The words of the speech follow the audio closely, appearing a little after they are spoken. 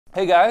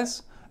Hey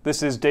guys,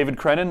 this is David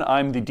Crennen.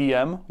 I'm the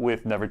DM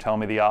with Never Tell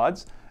Me the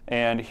Odds,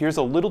 and here's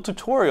a little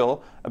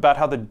tutorial about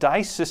how the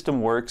dice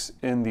system works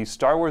in the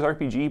Star Wars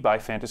RPG by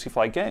Fantasy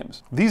Flight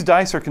Games. These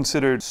dice are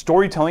considered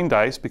storytelling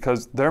dice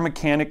because their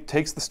mechanic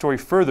takes the story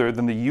further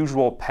than the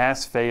usual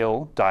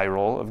pass-fail die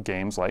roll of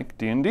games like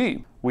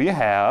D&D. We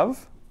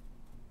have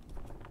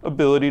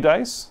ability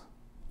dice,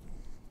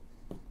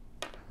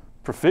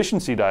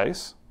 proficiency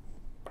dice,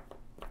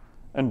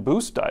 and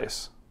boost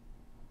dice,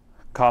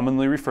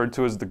 commonly referred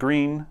to as the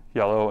green,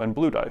 yellow, and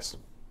blue dice.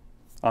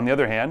 On the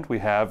other hand, we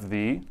have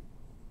the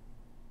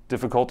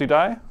difficulty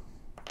die,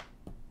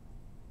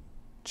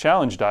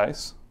 challenge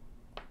dice,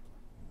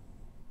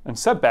 and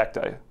setback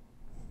die,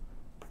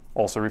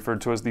 also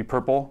referred to as the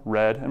purple,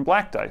 red, and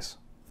black dice.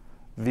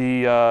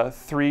 The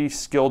three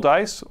skill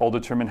dice all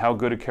determine how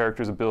good a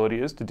character's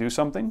ability is to do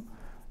something.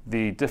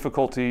 The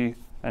difficulty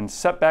and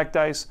setback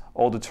dice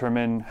all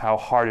determine how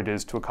hard it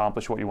is to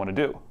accomplish what you want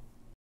to do.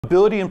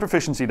 Ability and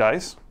proficiency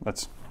dice,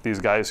 that's these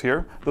guys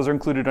here, those are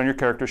included on your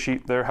character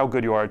sheet. They're how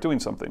good you are at doing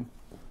something.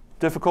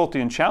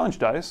 Difficulty and challenge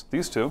dice,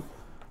 these two,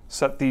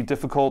 set the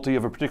difficulty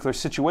of a particular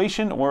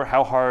situation or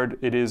how hard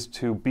it is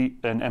to beat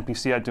an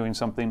NPC at doing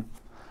something.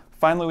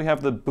 Finally, we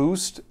have the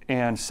boost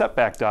and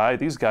setback die,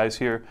 these guys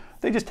here.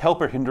 They just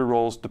help or hinder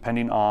rolls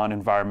depending on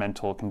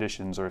environmental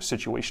conditions or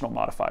situational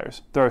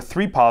modifiers. There are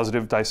 3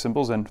 positive dice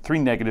symbols and 3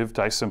 negative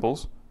dice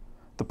symbols.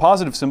 The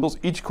positive symbols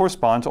each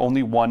correspond to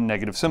only 1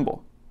 negative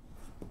symbol.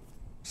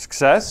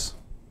 Success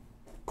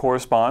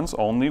corresponds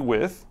only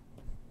with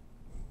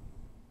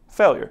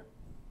failure.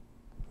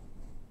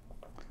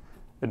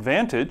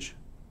 Advantage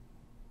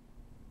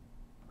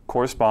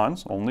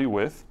corresponds only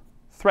with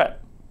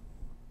threat.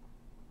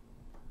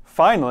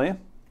 Finally,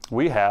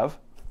 we have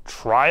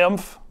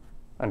triumph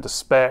and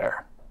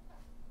despair.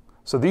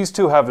 So these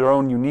two have their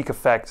own unique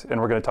effect, and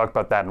we're going to talk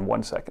about that in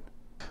 1 second.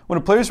 When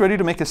a player is ready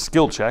to make a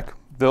skill check,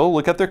 they'll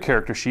look at their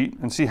character sheet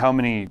and see how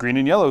many green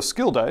and yellow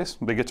skill dice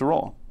they get to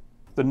roll.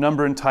 The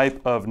number and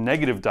type of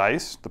negative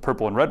dice, the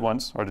purple and red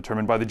ones, are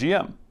determined by the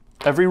GM.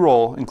 Every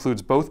roll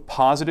includes both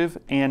positive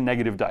and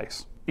negative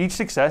dice. Each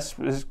success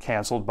is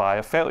canceled by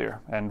a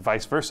failure, and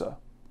vice versa.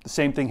 The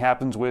same thing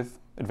happens with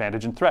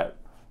advantage and threat.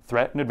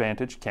 Threat and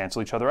advantage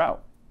cancel each other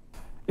out.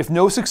 If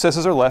no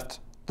successes are left,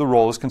 the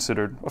roll is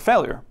considered a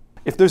failure.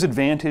 If there's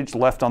advantage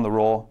left on the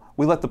roll,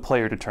 we let the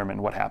player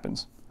determine what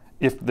happens.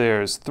 If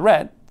there's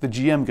threat, the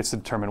GM gets to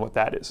determine what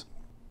that is.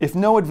 If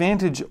no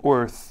advantage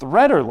or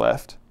threat are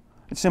left,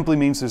 it simply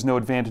means there's no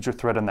advantage or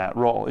threat on that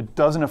roll. It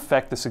doesn't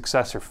affect the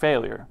success or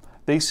failure.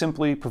 They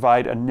simply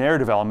provide a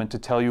narrative element to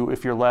tell you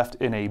if you're left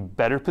in a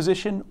better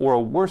position or a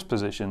worse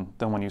position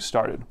than when you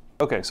started.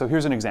 Okay, so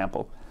here's an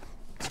example.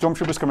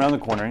 Stormtroopers come around the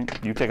corner,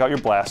 you take out your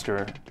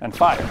blaster and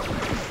fire.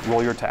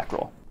 Roll your attack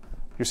roll.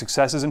 Your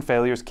successes and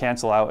failures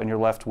cancel out and you're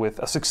left with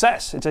a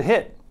success. It's a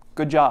hit.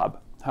 Good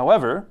job.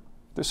 However,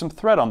 there's some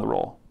threat on the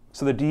roll.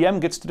 So the DM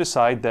gets to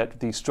decide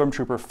that the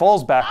Stormtrooper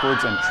falls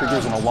backwards and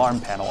triggers an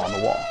alarm panel on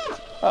the wall.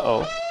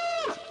 Uh-oh.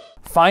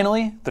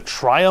 Finally, the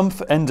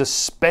triumph and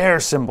despair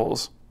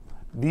symbols.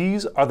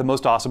 These are the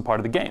most awesome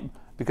part of the game,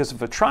 because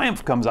if a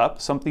triumph comes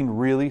up, something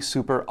really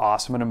super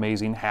awesome and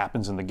amazing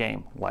happens in the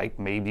game. Like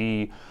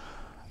maybe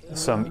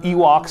some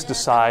Ewoks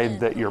decide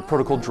that your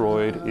protocol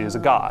droid is a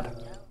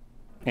god.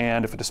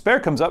 And if a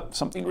despair comes up,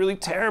 something really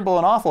terrible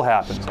and awful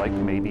happens, like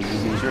maybe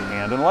you lose your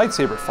hand in a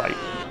lightsaber fight.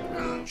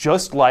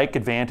 Just like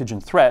advantage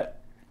and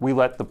threat, we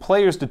let the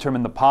players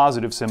determine the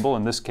positive symbol,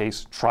 in this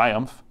case,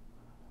 triumph,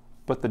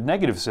 but the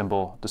negative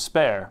symbol,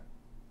 despair,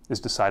 is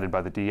decided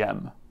by the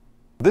DM.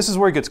 This is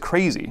where it gets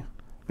crazy,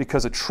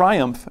 because a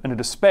triumph and a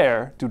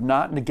despair do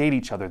not negate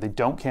each other. They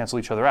don't cancel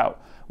each other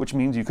out, which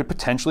means you could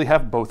potentially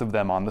have both of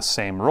them on the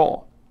same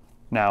roll.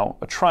 Now,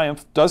 a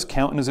triumph does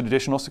count as an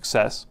additional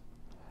success,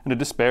 and a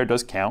despair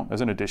does count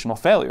as an additional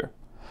failure.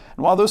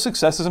 And while those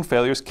successes and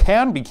failures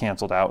can be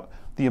canceled out,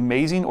 the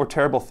amazing or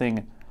terrible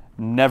thing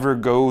never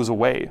goes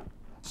away.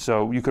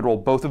 So you could roll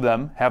both of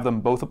them, have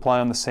them both apply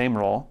on the same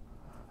roll.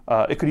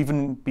 It could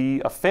even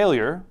be a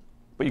failure,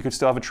 but you could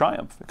still have a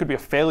triumph. It could be a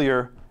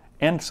failure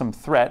and some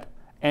threat,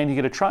 and you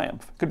get a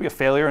triumph. It could be a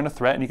failure and a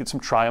threat, and you get some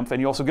triumph, and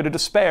you also get a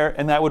despair,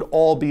 and that would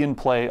all be in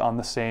play on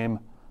the same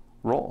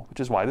roll, which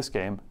is why this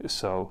game is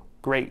so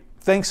great.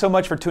 Thanks so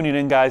much for tuning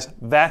in, guys.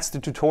 That's the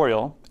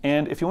tutorial.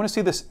 And if you want to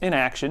see this in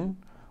action,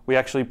 we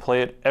actually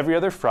play it every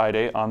other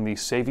Friday on the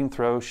Saving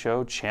Throw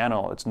Show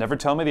channel. It's Never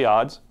Tell Me the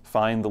Odds.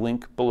 Find the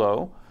link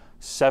below.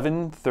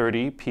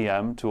 7:30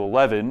 p.m. to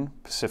 11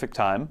 Pacific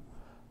time.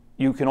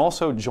 You can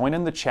also join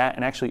in the chat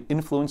and actually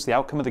influence the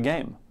outcome of the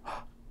game,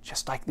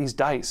 just like these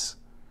dice.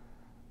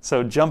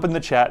 So jump in the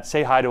chat,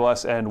 say hi to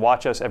us, and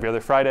watch us every other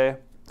Friday.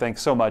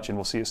 Thanks so much, and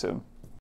we'll see you soon.